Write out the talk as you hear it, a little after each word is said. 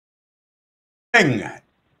morning.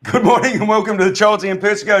 Good morning and welcome to the Childsy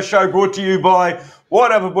Persico show, brought to you by White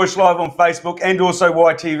Upper Bush Live on Facebook and also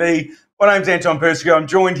YTV. My name's Anton Persico. I'm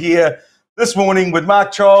joined here this morning with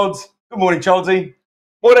Mark Childs. Good morning, Childsy.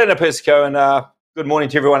 Morning, Persico, and good morning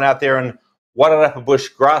to everyone out there in White Upper Bush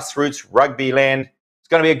grassroots rugby land. It's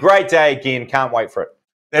going to be a great day again. Can't wait for it.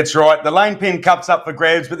 That's right. The Lane Pen Cup's up for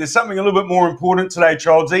grabs, but there's something a little bit more important today,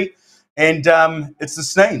 Childsy, and it's the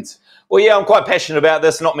Sneens. Well, yeah, I'm quite passionate about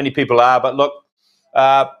this. Not many people are, but look,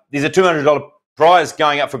 there's a $200 prize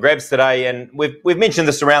going up for grabs today, and we've mentioned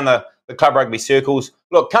this around the club rugby circles.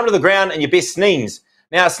 Look, come to the ground and your best Sneens.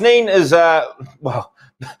 Now, a Sneen is,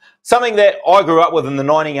 something that I grew up with in the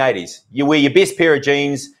 1980s. You wear your best pair of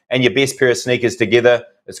jeans and your best pair of sneakers together.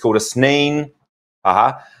 It's called a Sneen.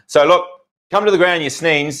 So, look, come to the ground in your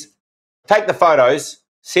Sneens, take the photos,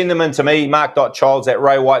 send them in to me,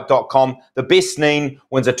 mark.childs@raywhite.com. The best Sneen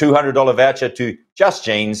wins a $200 voucher to Just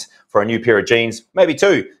Jeans for a new pair of jeans, maybe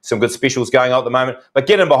two. Some good specials going on at the moment, but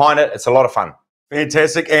get in behind it. It's a lot of fun.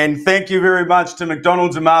 Fantastic, and thank you very much to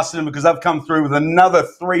McDonald's and Marston because they've come through with another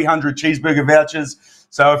 300 cheeseburger vouchers.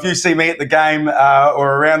 So if you see me at the game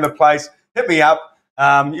or around the place, hit me up.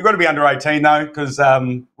 You've got to be under 18 though, because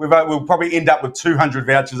we'll probably end up with 200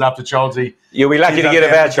 vouchers after Childsy. You'll be lucky to get a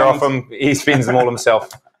voucher off him. He spends them all himself.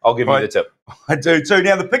 I'll give you the tip. I do too.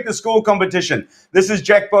 Now, the Pick the Score competition. This is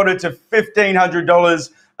jackpotted to $1,500.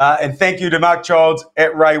 And thank you to Mark Childs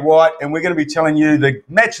at Ray White. And we're going to be telling you the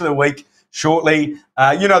match of the week shortly.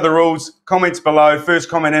 You know the rules. Comments below. First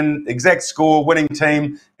comment in, exact score, winning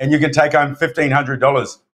team, and you can take home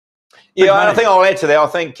 $1,500. Yeah, I think I'll add to that. I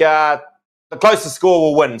think the closest score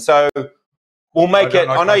will win. So we'll make it.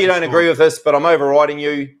 I know you don't agree with this, but I'm overriding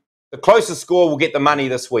you. The closest score will get the money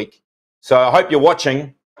this week. So I hope you're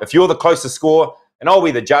watching. If you're the closest score, and I'll be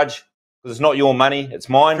the judge, because it's not your money, it's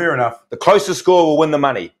mine. Fair enough. The closest score will win the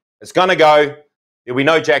money. It's going to go. There'll be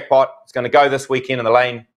no jackpot. It's going to go this weekend in the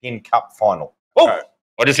Lane Pen Cup final. Oh, okay.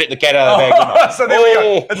 I just let the cat out of the bag, didn't I? So there we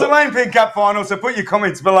go. It's a Lane Pen Cup final, so put your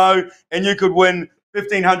comments below, and you could win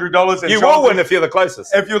 $1,500. You will win if you're the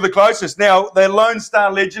closest. If you're the closest. Now, the Lone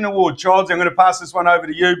Star Legend Award, Childs, I'm going to pass this one over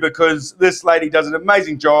to you because this lady does an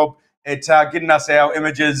amazing job at getting us our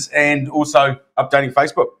images and also updating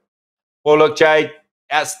Facebook. Well, look, Jade,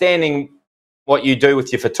 outstanding what you do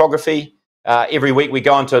with your photography. Every week we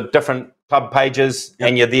go onto different club pages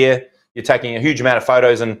and you're there. You're taking a huge amount of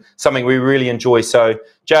photos and something we really enjoy. So,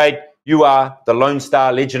 Jade, you are the Lone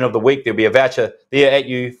Star Legend of the Week. There'll be a voucher there at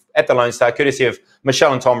you at the Lone Star, courtesy of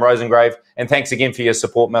Michelle and Tom Rosengrave. And thanks again for your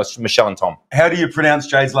support, Michelle and Tom. How do you pronounce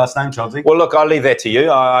Jade's last name, Childsy? Well, look, I'll leave that to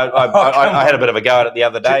you. I had a bit of a go at it the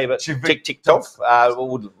other day, but tick-tock.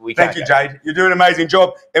 Thank you, Jade. You're doing an amazing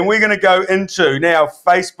job. And we're going to go into now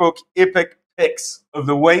Facebook Epic Picks of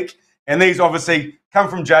the Week. And these obviously come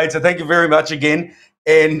from Jade, so thank you very much again.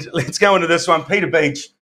 And let's go into this one. Peter Beach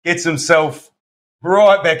gets himself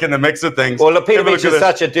right back in the mix of things. Well, look, Peter Beach is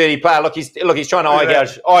such a dirty player. Look, he's trying to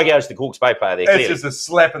eye gouge the Hawke's Bay player there. It's just a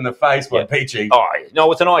slap in the face by Peachy. Oh,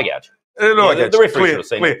 no, it's an eye gouge. The referee should have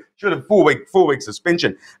seen it. Should have four-week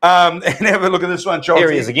suspension. And have a look at this one, Charles.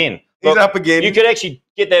 Here he is again. He's up again. You could actually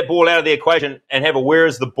get that ball out of the equation and have a where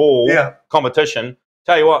is the ball competition.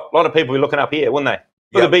 Tell you what, a lot of people will be looking up here, wouldn't they?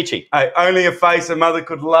 Look at Beachy. Hey, only a face a mother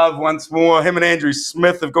could love once more. Him and Andrew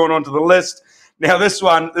Smith have gone onto the list. Now this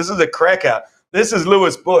is a cracker. This is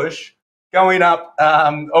Lewis Bush going up,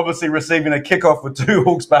 obviously receiving a kickoff with two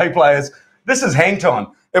Hawke's Bay players. This is hang time.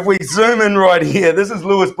 If we zoom in right here, this is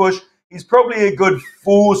Lewis Bush. He's probably a good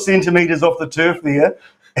 4 centimetres off the turf there.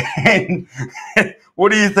 And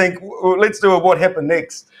what do you think? Well, let's do a what happened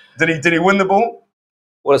next. Did he win the ball?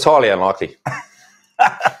 Well, it's highly unlikely.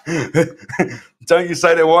 Don't you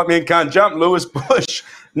say that white man can't jump, Lewis Bush.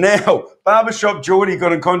 Now, Barbershop Geordie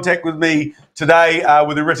got in contact with me today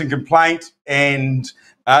with a written complaint, and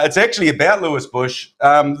it's actually about Lewis Bush.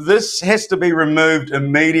 This has to be removed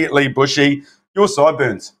immediately, Bushy. Your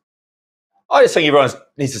sideburns. I just think everyone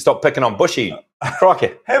needs to stop picking on Bushy.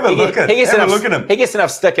 Crikey. Have a look at him. He gets enough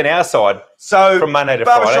stick in our side from Monday to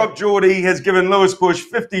Barbershop Friday. Geordie has given Lewis Bush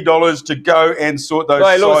 $50 to go and sort those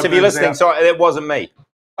sideburns out. Lewis, if you're listening, sorry, that wasn't me.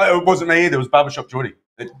 It wasn't me either. It was Barbershop Geordie.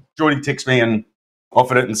 Geordie texted me and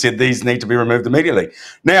offered it and said these need to be removed immediately.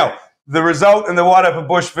 Now, the result in the White Upper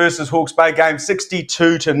Bush versus Hawke's Bay game, 62-19,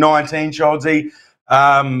 Childsy,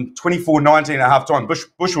 24-19 at half time.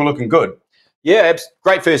 Bush were looking good. Yeah,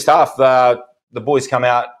 great first half. The boys come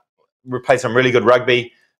out, played some really good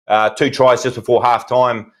rugby. 2 tries just before half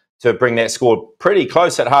time to bring that score pretty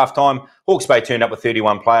close at halftime. Hawke's Bay turned up with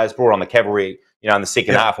 31 players, brought on the cavalry, in the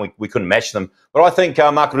second half, and we couldn't match them. But I think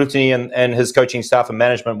Mark Rutini and his coaching staff and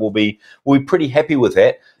management will be pretty happy with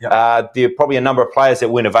that. Yep. There are probably a number of players that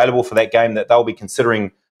weren't available for that game that they'll be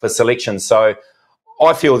considering for selection. So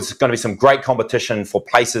I feel there's going to be some great competition for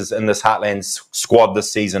places in this Heartlands squad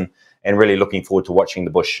this season, and really looking forward to watching the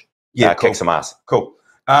Bush kick some ass. Cool.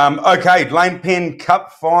 Okay, Lane Pen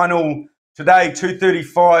Cup final today,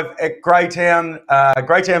 2:35 at Greytown.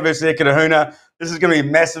 Greytown versus Eketahuna. This is going to be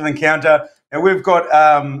a massive encounter. And we've got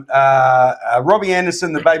Robbie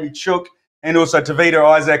Anderson, the baby chook, and also Tavita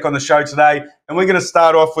Isaac on the show today. And we're going to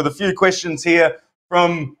start off with a few questions here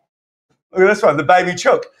from, look at this one, the baby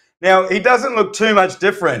chook. Now, he doesn't look too much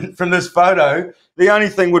different from this photo. The only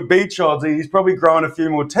thing would be, Childsy, he's probably growing a few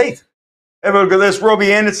more teeth. Have a look at this.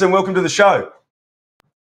 Robbie Anderson, welcome to the show.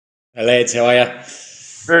 Hey, lads, how are you?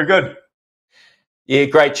 Very good. Yeah,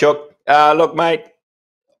 great, Chook. Look, mate,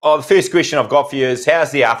 the first question I've got for you is,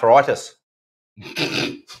 how's the arthritis?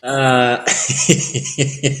 Anton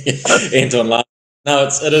laughed. No,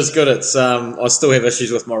 it is good. It's I still have issues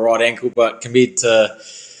with my right ankle, but compared to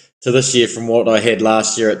this year, from what I had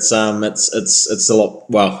last year, it's a lot.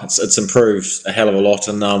 Well, it's improved a hell of a lot,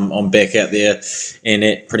 and I'm back out there and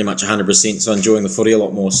at pretty much 100%. So enjoying the footy a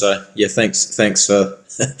lot more. So yeah, thanks for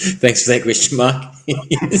thanks for that question, Mark.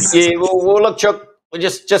 Yeah, well, look, Chuck,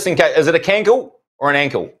 just in case, is it a cankle or an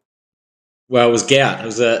ankle? Well, it was gout. It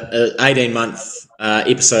was a 18-month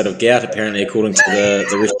episode of gout, apparently, according to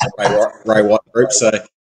the rest of Ray White group. So,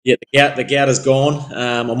 yeah, the gout is gone.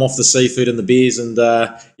 I'm off the seafood and the beers, and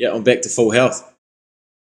I'm back to full health.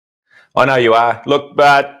 I know you are. Look,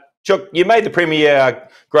 Chuck, you made the Premier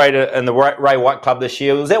grade in the Ray White Club this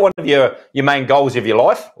year. Was that one of your main goals of your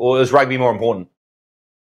life, or is rugby more important?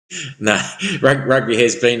 No, rugby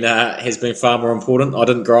has been far more important. I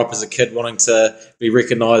didn't grow up as a kid wanting to be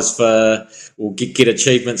recognised for or get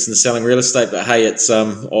achievements in selling real estate, but hey, it's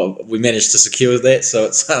we managed to secure that, so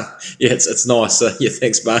it's nice. So yeah,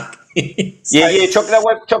 thanks, Mark. yeah, Chuck,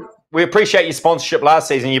 we appreciate your sponsorship last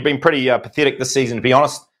season. You've been pretty pathetic this season, to be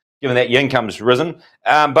honest, given that your income's risen.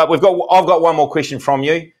 But I've got one more question from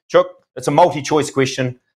you, Chuck. It's a multi-choice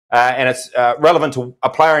question, and it's relevant to a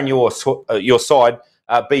player in your side.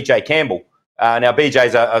 BJ Campbell. Now,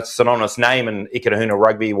 BJ's a synonymous name in Eketahuna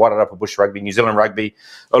rugby, Wairarapa Bush rugby, New Zealand rugby.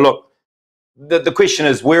 Look, the question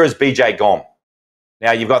is, where has BJ gone?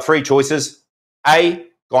 Now, you've got three choices. A,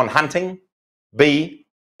 gone hunting. B,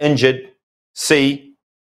 injured. C,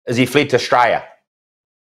 has he fled to Australia?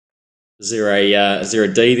 Is there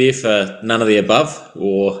a D there for none of the above?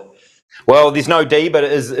 Or well, there's no D, but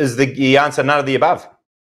is the answer none of the above?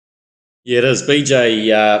 Yeah, it is.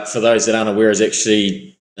 BJ, for those that aren't aware, has actually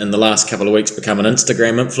in the last couple of weeks become an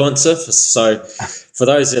Instagram influencer. So for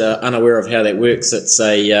those that are unaware of how that works, it's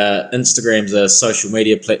Instagram's a social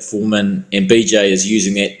media platform, and BJ is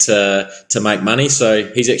using that to make money. So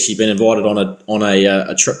he's actually been invited on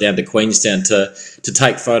a trip down to Queenstown to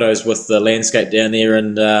take photos with the landscape down there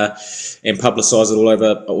and publicise it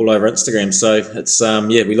all over Instagram. So it's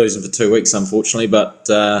we lose him for 2 weeks, unfortunately, but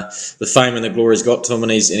the fame and the glory's got to him,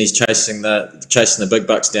 and he's chasing the big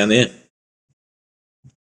bucks down there.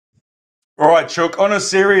 All right, Chook, on a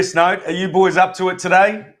serious note, are you boys up to it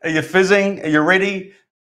today? Are you fizzing? Are you ready?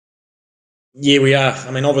 Yeah, we are. I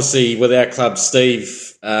mean, obviously, with our club,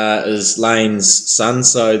 Steve is Lane's son,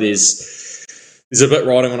 so there's a bit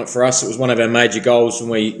riding on it for us. It was one of our major goals when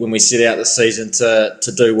we set out this season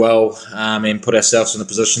to do well and put ourselves in a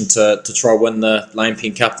position to try win the Lane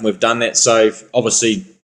Pen Cup, and we've done that. So, obviously,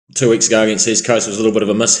 2 weeks ago against East Coast was a little bit of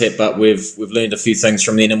a mishap, but we've learned a few things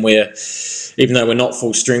from then, and even though we're not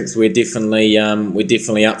full strength, we're definitely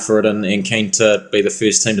up for it and keen to be the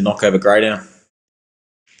first team to knock over Greytown.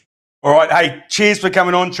 All right, hey, cheers for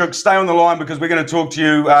coming on, Chook. Stay on the line because we're going to talk to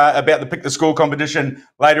you about the Pick the Score competition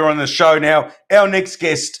later on in the show. Now, our next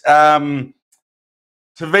guest, Tavita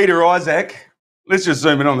Isaac. Let's just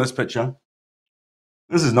zoom in on this picture.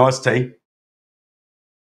 This is nice, T.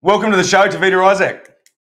 Welcome to the show, Tavita Isaac.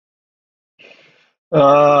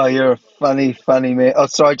 Oh, you're a funny man. Oh,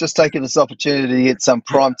 sorry, just taking this opportunity to get some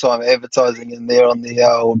primetime advertising in there on the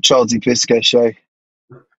old Childsy Persico show.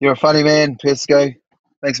 You're a funny man, Persico.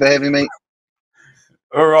 Thanks for having me.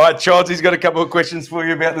 All right, Childsy's got a couple of questions for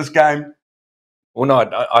you about this game. Well,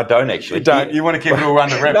 no, I don't actually. You don't? You want to keep it all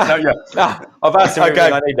under wraps, don't you? No, I've asked him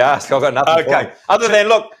everything I need to ask. I've got nothing for him. Other than,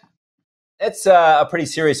 look, it's a pretty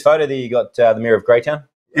serious photo there. You got the Mayor of Greytown.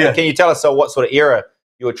 Yeah. Can you tell us what sort of era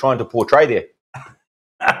you were trying to portray there?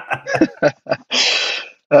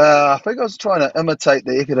 I think I was trying to imitate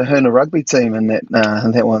the Eketahuna rugby team in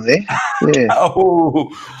that one there. Yeah.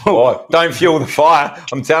 Oh, don't fuel the fire.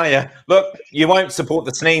 I'm telling you. Look, you won't support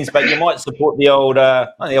the Sneens, but you might support the old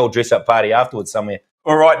dress-up party afterwards somewhere.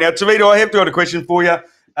 All right. Now, Tavita, I have got a question for you.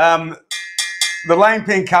 The Lane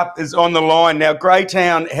Pen Cup is on the line. Now,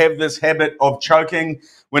 Greytown have this habit of choking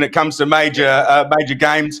when it comes to major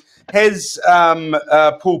games. Has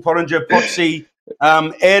Paul Pottinger, Potsy,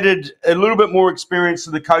 added a little bit more experience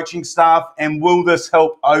to the coaching staff, and will this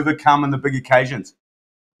help overcome in the big occasions?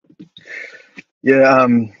 Yeah,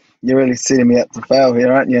 you're really setting me up to fail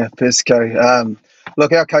here, aren't you, Persico?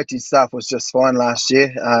 Look, our coaching staff was just fine last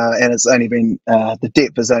year, and it's only been the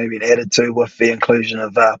depth has only been added to with the inclusion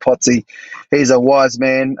of Potsy. He's a wise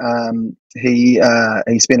man. He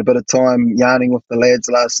spent a bit of time yarning with the lads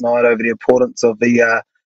last night over the importance of the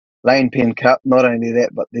Lane Pen Cup. Not only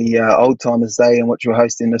that, but the Old Timers Day, in which we're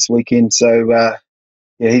hosting this weekend. So,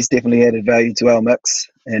 yeah, he's definitely added value to our mix,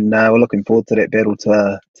 and we're looking forward to that battle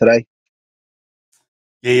today.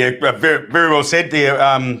 Yeah, very, very well said there,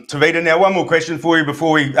 Tavita. Now, one more question for you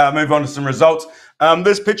before we move on to some results.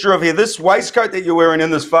 This picture of here, this waistcoat that you're wearing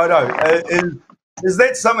in this photo, is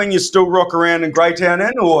that something you still rock around in Greytown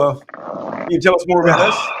in, or can you tell us more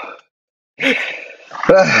about this?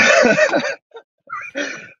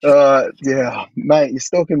 Yeah, mate, you're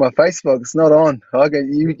stalking my Facebook. It's not on.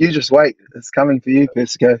 You just wait. It's coming for you,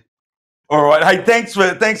 Persico. All right. Hey, thanks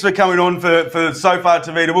for coming on for so far,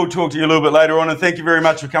 Tavita. We'll talk to you a little bit later on, and thank you very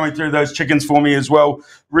much for coming through those chickens for me as well.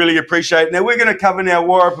 Really appreciate it. Now, we're going to cover now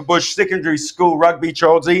Wairarapa Bush Secondary School Rugby,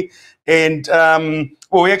 Childsy, and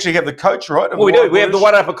we actually have the coach, right? Well, we do. We have the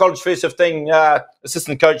Wairarapa College First 15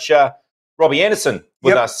 assistant coach, Robbie Anderson,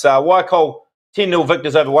 with us. Waikol 10-0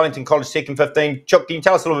 victors over Wellington College Second 15. Chuck, can you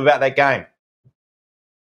tell us a little bit about that game?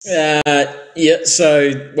 The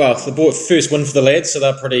first win for the lads, so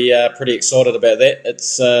they're pretty excited about that.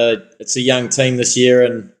 It's a young team this year,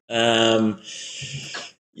 and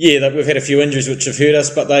we've had a few injuries which have hurt us,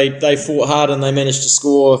 but they fought hard and they managed to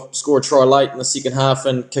score a try late in the second half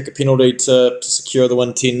and kick a penalty to secure the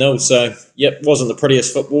win 10-0. So wasn't the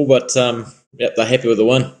prettiest football, but they're happy with the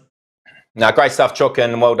win. No, great stuff, Chuck,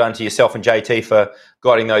 and well done to yourself and JT for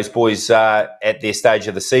guiding those boys at their stage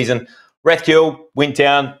of the season. Rathkill went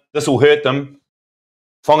down. This will hurt them.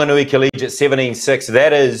 Whanganui Collegiate 17-6.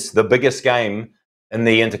 That is the biggest game in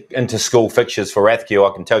the inter-school fixtures for Rathkill.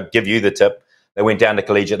 I can give you the tip. They went down to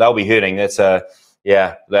Collegiate. They'll be hurting. That's they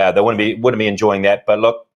wouldn't be enjoying that. But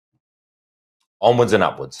look, onwards and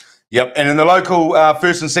upwards. Yep, and in the local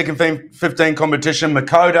first and second 15 competition,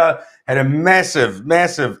 Makota had a massive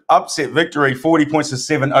upset victory, 40 points to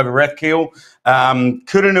 7 over Rathkill.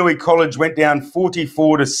 Kuranui College went down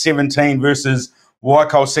 44-17 versus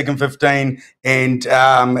Waikol second 15, and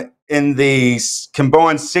in the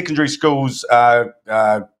combined secondary schools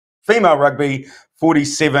female rugby,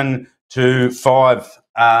 47-5.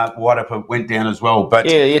 Wairarapa went down as well. But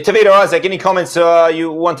Tavita Isaac, any comments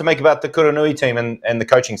you want to make about the Kuranui team and the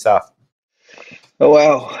coaching staff? Oh,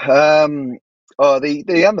 wow.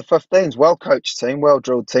 The under-15s, well-coached team,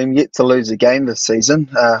 well-drilled team, yet to lose a game this season.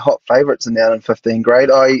 Hot favourites in the under-15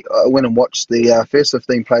 grade. I went and watched the first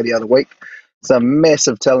 15 play the other week. Some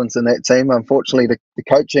massive talents in that team. Unfortunately, the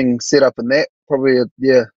coaching setup in that, probably a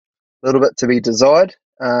little bit to be desired.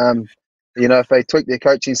 If they tweak their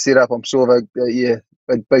coaching setup, I'm sure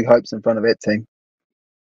big hopes in front of that team.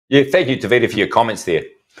 Yeah, thank you, Tavita, for your comments there.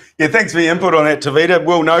 Yeah, thanks for your input on that, Tavita.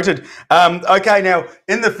 Well noted. Okay, now,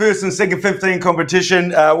 in the first and second 15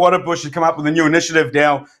 competition, Wairarapa Bush has come up with a new initiative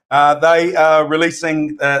now. They are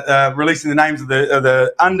releasing the names of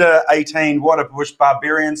the under-18 Wairarapa Bush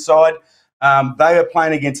Barbarian side. They are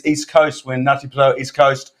playing against East Coast when Ngāti East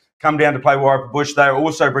Coast come down to play Wairarapa Bush. They are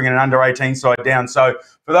also bringing an under-18 side down. So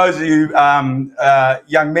for those of you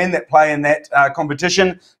young men that play in that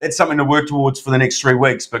competition, that's something to work towards for the next 3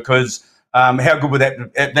 weeks, because how good would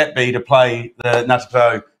that be to play the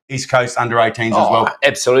Ngāti East Coast under-18s as well?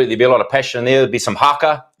 Absolutely. There'd be a lot of passion there. There'd be some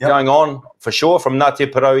haka going on for sure from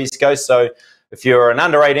Ngāti East Coast. So if you're an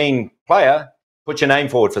under-18 player, put your name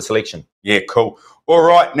forward for selection. Yeah, cool. All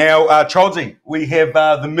right, now, Childsy, we have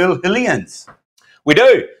the Mill Hillians. We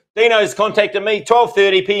do. Dino's contacted me,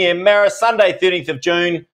 12:30 p.m. Maris, Sunday, 13th of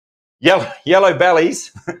June. Yellow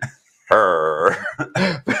Bellies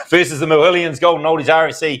versus the Mill Hillians, Golden Oldies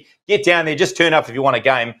RFC. Get down there, just turn up if you want a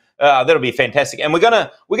game. That'll be fantastic. And we're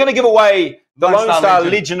gonna give away the Lone Star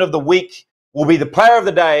Legend of the Week. Will be the player of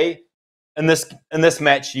the day in this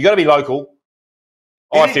match. You got to be local.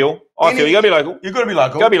 I feel you got to be local. You got to be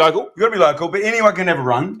local. Got to be local. You got to be local. But anyone can have a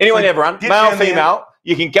run. Anyone can have a run. Male, female.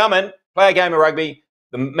 You can come in, play a game of rugby.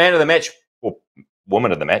 The man of the match, or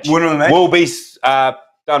woman of the match. Winner of the match. Will be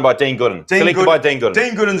done by Dean Gooden. Selected by Dean Gooden.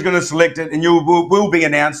 Dean Gooden's going to select it, and will be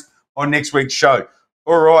announced on next week's show.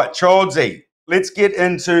 All right, Childsy, let's get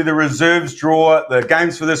into the reserves draw, the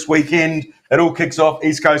games for this weekend. It all kicks off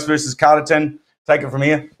East Coast versus Carterton. Take it from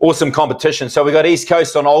here. Awesome competition. So we got East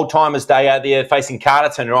Coast on Old Timers Day out there facing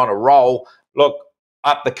Carterton. They're on a roll. Look,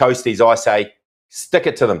 up the coasties, I say. Stick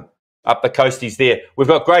it to them. Up the coasties there. We've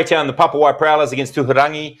got Greytown, the Papawai Prowlers against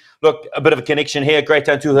Tuharangi. Look, a bit of a connection here.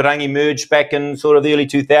 Greytown, Tuharangi merged back in sort of the early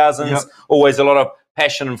 2000s. Yep. Always a lot of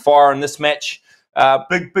passion and fire in this match.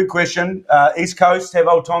 Big question. East Coast have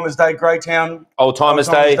Old Timers Day. Greytown. Old Timers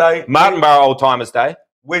Day. Martinborough Old Timers Day.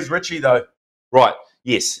 Where's Richie, though? Right.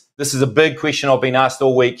 Yes. This is a big question I've been asked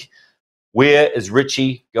all week. Where is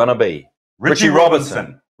Richie going to be? Richie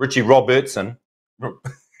Robinson. Richie Robertson.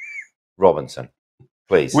 Robinson.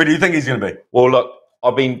 Please. Where do you think he's going to be? Well, look,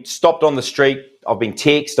 I've been stopped on the street. I've been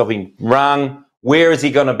texted. I've been rung. Where is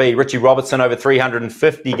he going to be? Richie Robertson, over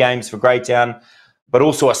 350 games for Greytown, but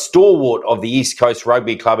also a stalwart of the East Coast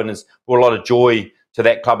Rugby Club, and has brought a lot of joy to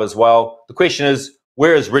that club as well. The question is,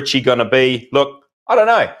 where is Richie going to be? Look, I don't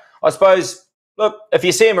know. I suppose, look, if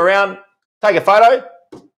you see him around, take a photo.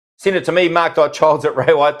 Send it to me,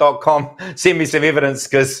 mark.childs@raywhite.com. Send me some evidence,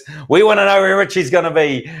 because we want to know where Richie's going to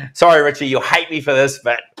be. Sorry, Richie, you'll hate me for this,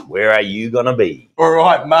 but where are you going to be? All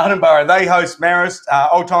right, Martinborough. They host Marist.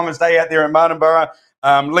 Old Timers Day out there in Martinborough.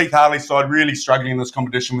 Leith Harley's side really struggling in this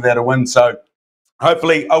competition without a win. So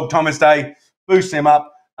hopefully Old Timers Day boosts them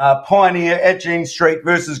up. Pioneer at Jean Street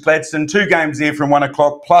versus Gladstone. 2 games there from 1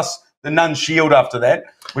 o'clock, plus the Nunn Shield after that,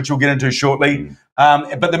 which we'll get into shortly.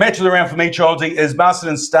 But the match of the round for me, Childsy, is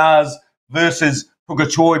Marsden Stars versus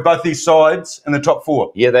Puketoi. Both these sides in the top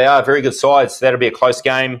 4. Yeah, they are very good sides. That'll be a close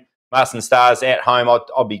game. Marsden Stars at home,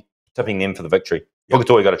 I'll be tipping them for the victory. Yep.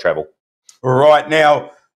 Puketoi got to travel. All right,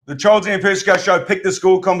 now, the Childsy and Persico show Pick the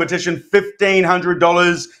Score competition,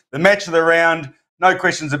 $1,500. The match of the round, no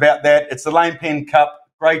questions about that. It's the Lane Pen Cup,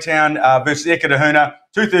 Greytown versus Eketahuna,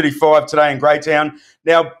 2:35 today in Greytown.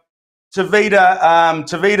 Now,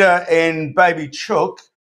 Tavita and Baby Chook,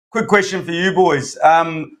 quick question for you boys.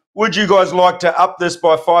 Would you guys like to up this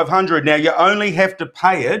by 500? Now, you only have to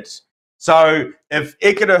pay it. So if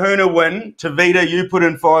Eketahuna win, Tavita, you put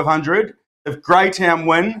in 500. If Greytown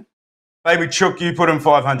win, Baby Chook, you put in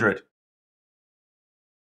 500.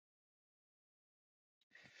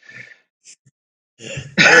 I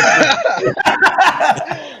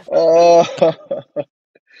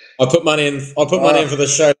put money in. I put money in for the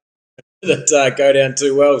show that go down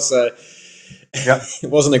too well, so yep.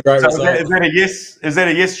 It wasn't a great result. Is that a yes? Is that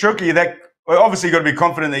a yes, Chook? Obviously you've got to be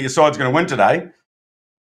confident that your side's going to win today.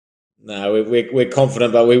 No, we're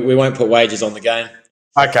confident, but we won't put wagers on the game.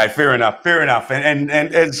 Okay, fair enough, and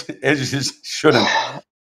as you shouldn't.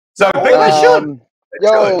 So they should.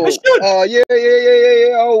 Yeah.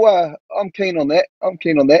 Oh, I'm keen on that.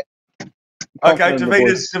 Okay,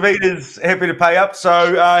 Tavita's happy to pay up.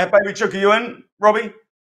 So, Baby Chook, are you in, Robbie?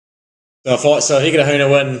 So if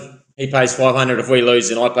Eketahuna win, he pays 500. If we lose,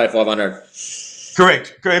 then I pay 500.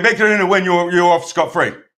 Correct. If Eketahuna win, you're off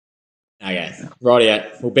scot-free. Okay,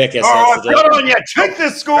 rightio. We'll back ourselves. All right, good on you. Check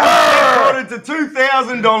the score. It's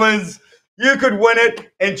 $2,000. You could win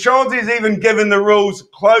it, and Childsy's even given the rules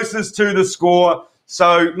closest to the score.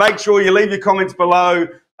 So make sure you leave your comments below.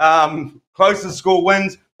 Closest score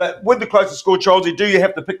wins. But with the closest score, Childsy, do you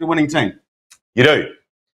have to pick the winning team? You do.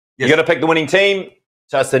 Yes. You got to pick the winning team.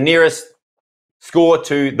 So it's the nearest score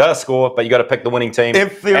to the score, but you got to pick the winning team.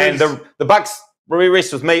 The Bucks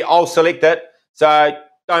rest with me. I'll select it. So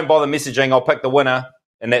don't bother messaging. I'll pick the winner,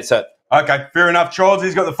 and that's it. Okay, fair enough.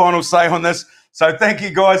 Childsy's got the final say on this. So thank you,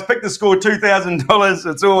 guys. Pick the score,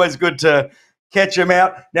 $2,000. It's always good to catch them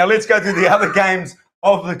out. Now let's go through the other games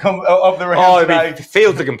of the round today.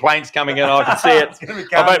 Fields of complaints coming in. I can see it.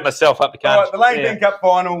 I vote myself up the country. All right, the Lane Pen Cup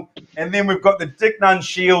final, and then we've got the Dick Nunn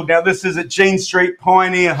Shield. Now this is at Jean Street.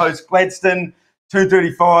 Pioneer hosts Gladstone,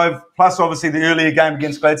 2:35, plus obviously the earlier game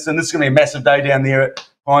against Gladstone. This is going to be a massive day down there at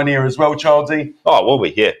Pioneer as well, Childsy. Oh, will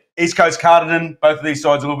we? Yeah. East Coast Carterton, both of these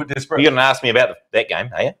sides a little bit desperate. You're going to ask me about that game,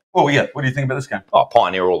 are you? Oh, yeah. What do you think about this game? Oh,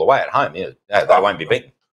 Pioneer all the way at home. Yeah, they won't be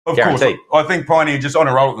beaten. Of Guaranteed. course. I think Pioneer just on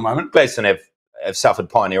a roll at the moment. Gladstone have suffered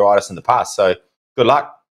Pioneeritis in the past, so good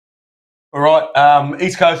luck. All right.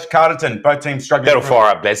 East Coast Carterton, both teams struggling. That'll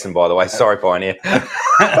fire up Gladstone, by the way. Sorry, Pioneer.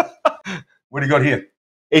 What do you got here?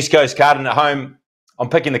 East Coast Carterton at home. I'm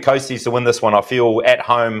picking the Coasties to win this one. I feel at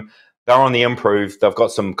home they're on the improve. They've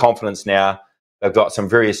got some confidence now. They've got some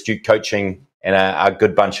very astute coaching and a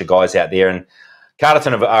good bunch of guys out there. And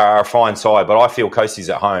Carterton are a fine side, but I feel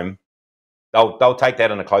Coasties at home they'll take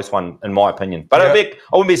that in a close one, in my opinion. But I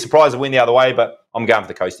wouldn't be surprised if it went the other way, but I'm going for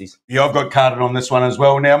the Coasties. Yeah, I've got carded on this one as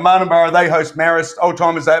well. Now, Martinborough, they host Marist. Old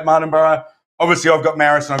timers at Martinborough. Obviously, I've got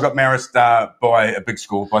Marist, and I've got Marist by a big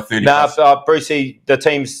score, by 30. Brucey, the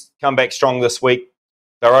team's come back strong this week.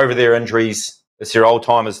 They're over their injuries. It's their old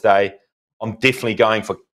timers' day. I'm definitely going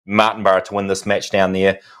for Martinborough to win this match down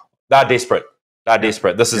there. They're desperate.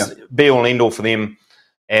 This is be all and end all for them.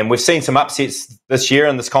 And we've seen some upsets this year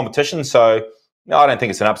in this competition, so no, I don't think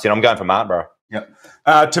it's an upset. I'm going for Martinborough. Yep.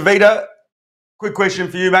 Tavita, quick question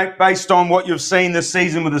for you, mate. Based on what you've seen this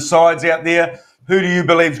season with the sides out there, who do you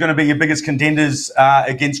believe is going to be your biggest contenders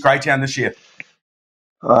against Greytown this year?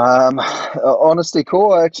 Honestly,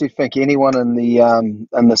 Cole, I actually think anyone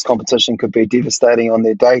in this competition could be devastating on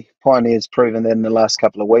their day. Pioneer's proven that in the last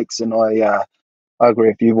couple of weeks, and I agree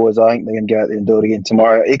with you boys. I think they're going to go out there and do it again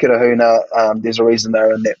tomorrow. Ikirahuna, there's a reason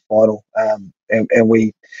they're in that final, and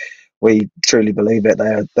we truly believe that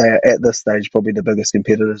they are at this stage probably the biggest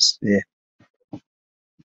competitors. Yeah.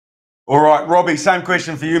 All right, Robbie, same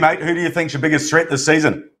question for you, mate. Who do you think's your biggest threat this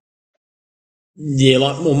season? Yeah,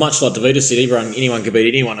 much like Davida said, anyone could beat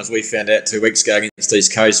anyone, as we found out 2 weeks ago against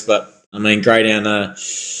East Coast. But I mean, Greytown are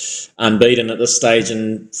unbeaten at this stage,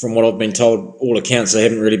 and from what I've been told, all accounts they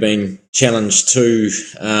haven't really been challenged too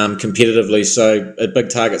competitively. So big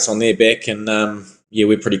targets on their back, and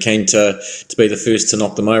we're pretty keen to be the first to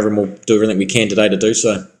knock them over, and we'll do everything we can today to do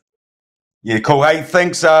so. Yeah, cool. Hey,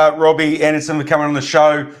 thanks, Robbie Anderson, for coming on the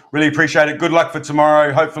show. Really appreciate it. Good luck for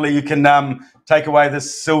tomorrow. Hopefully you can take away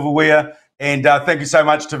this silverware. And thank you so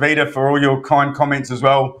much, Tavita, for all your kind comments as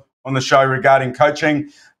well on the show regarding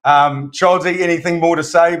coaching. Childsy, anything more to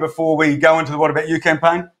say before we go into the What About You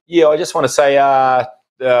campaign? Yeah, I just want to say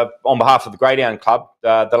on behalf of the Greytown Club,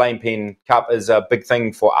 the Lane Pen Cup is a big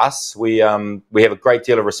thing for us. We have a great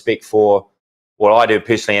deal of respect for what I do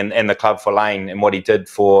personally and the club for Lane and what he did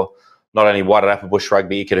for not only Wairarapa Bush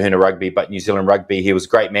Rugby, Ikirahuna Rugby, but New Zealand Rugby. He was a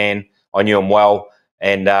great man. I knew him well.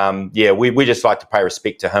 And, we just like to pay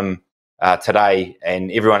respect to him today,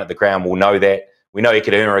 and everyone at the ground will know that. We know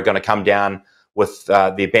Ikirahuna are going to come down with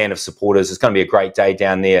their band of supporters. It's going to be a great day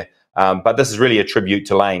down there. But this is really a tribute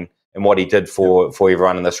to Lane and what he did for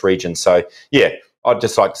everyone in this region. So, I'd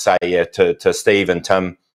just like to say to Steve and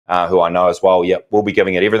Tim, who I know as well, we'll be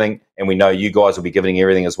giving it everything, and we know you guys will be giving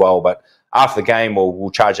everything as well. But after the game, we'll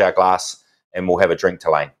charge our glass and we'll have a drink to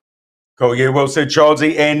Lane. Cool, yeah, well said,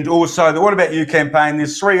 Childsy. And also the What About You campaign,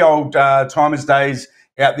 there's 3 old timers days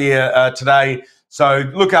out there today. So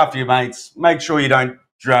look after your mates. Make sure you don't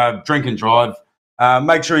drink and drive.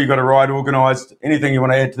 Make sure you've got a ride organised. Anything you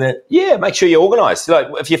want to add to that? Yeah, make sure you're organised. Like,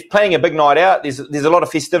 if you're planning a big night out, there's a lot of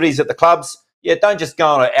festivities at the clubs. Yeah, don't just go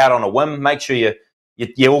out on a whim. Make sure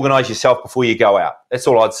you organise yourself before you go out. That's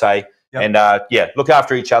all I'd say. Yep. And, look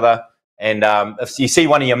after each other. And if you see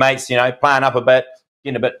one of your mates, playing up a bit,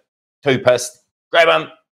 getting a bit too pissed, grab him.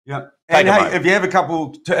 Yeah. And hey, if you have a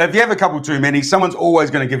couple too many, someone's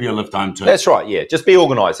always going to give you a lift home too. That's right, yeah. Just be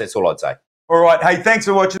organised. That's all I'd say. All right. Hey, thanks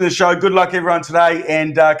for watching the show. Good luck, everyone, today.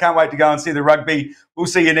 And can't wait to go and see the rugby. We'll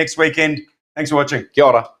see you next weekend. Thanks for watching. Kia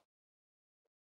ora.